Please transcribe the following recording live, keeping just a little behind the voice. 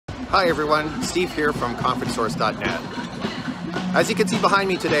Hi everyone, Steve here from conferencesource.net. As you can see behind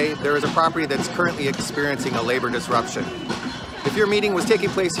me today, there is a property that's currently experiencing a labor disruption. If your meeting was taking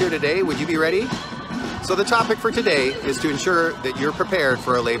place here today, would you be ready? So the topic for today is to ensure that you're prepared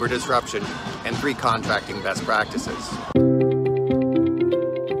for a labor disruption and 3 contracting best practices.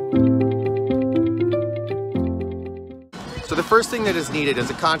 So the first thing that is needed is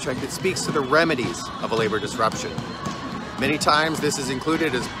a contract that speaks to the remedies of a labor disruption. Many times this is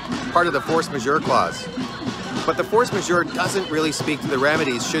included as part of the force majeure clause. But the force majeure doesn't really speak to the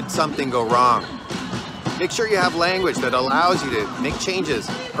remedies should something go wrong. Make sure you have language that allows you to make changes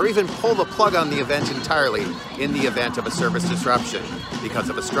or even pull the plug on the event entirely in the event of a service disruption because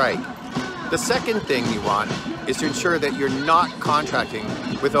of a strike. The second thing you want is to ensure that you're not contracting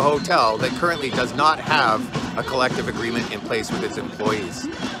with a hotel that currently does not have a collective agreement in place with its employees.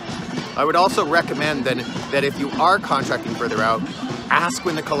 I would also recommend then that if you are contracting further out, ask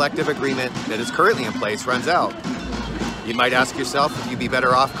when the collective agreement that is currently in place runs out. You might ask yourself if you'd be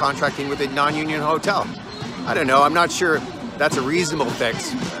better off contracting with a non-union hotel. I don't know, I'm not sure that's a reasonable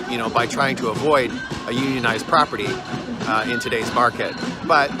fix, by trying to avoid a unionized property in today's market,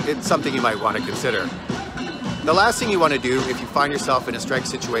 but it's something you might want to consider. The last thing you want to do if you find yourself in a strike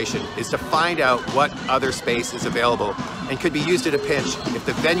situation is to find out what other space is available and could be used at a pinch if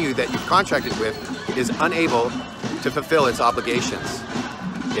the venue that you've contracted with is unable to fulfill its obligations.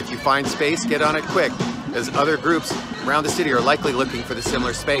 If you find space, get on it quick, as other groups around the city are likely looking for the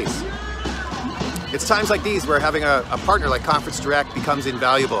similar space. It's times like these where having a partner like Conference Direct becomes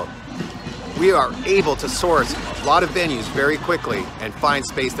invaluable. We are able to source a lot of venues very quickly and find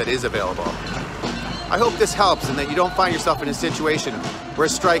space that is available. I hope this helps and that you don't find yourself in a situation where a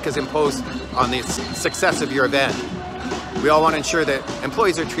strike is imposed on the success of your event. We all want to ensure that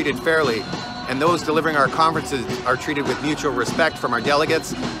employees are treated fairly and those delivering our conferences are treated with mutual respect from our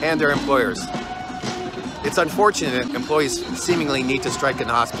delegates and their employers. It's unfortunate that employees seemingly need to strike in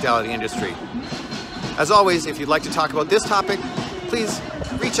the hospitality industry. As always, if you'd like to talk about this topic, please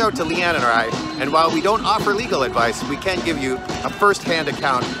reach out to Leanne and I, and while we don't offer legal advice, we can give you a first-hand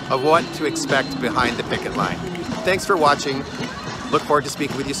account of what to expect behind the picket line. Thanks for watching. Look forward to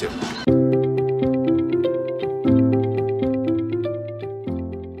speaking with you soon.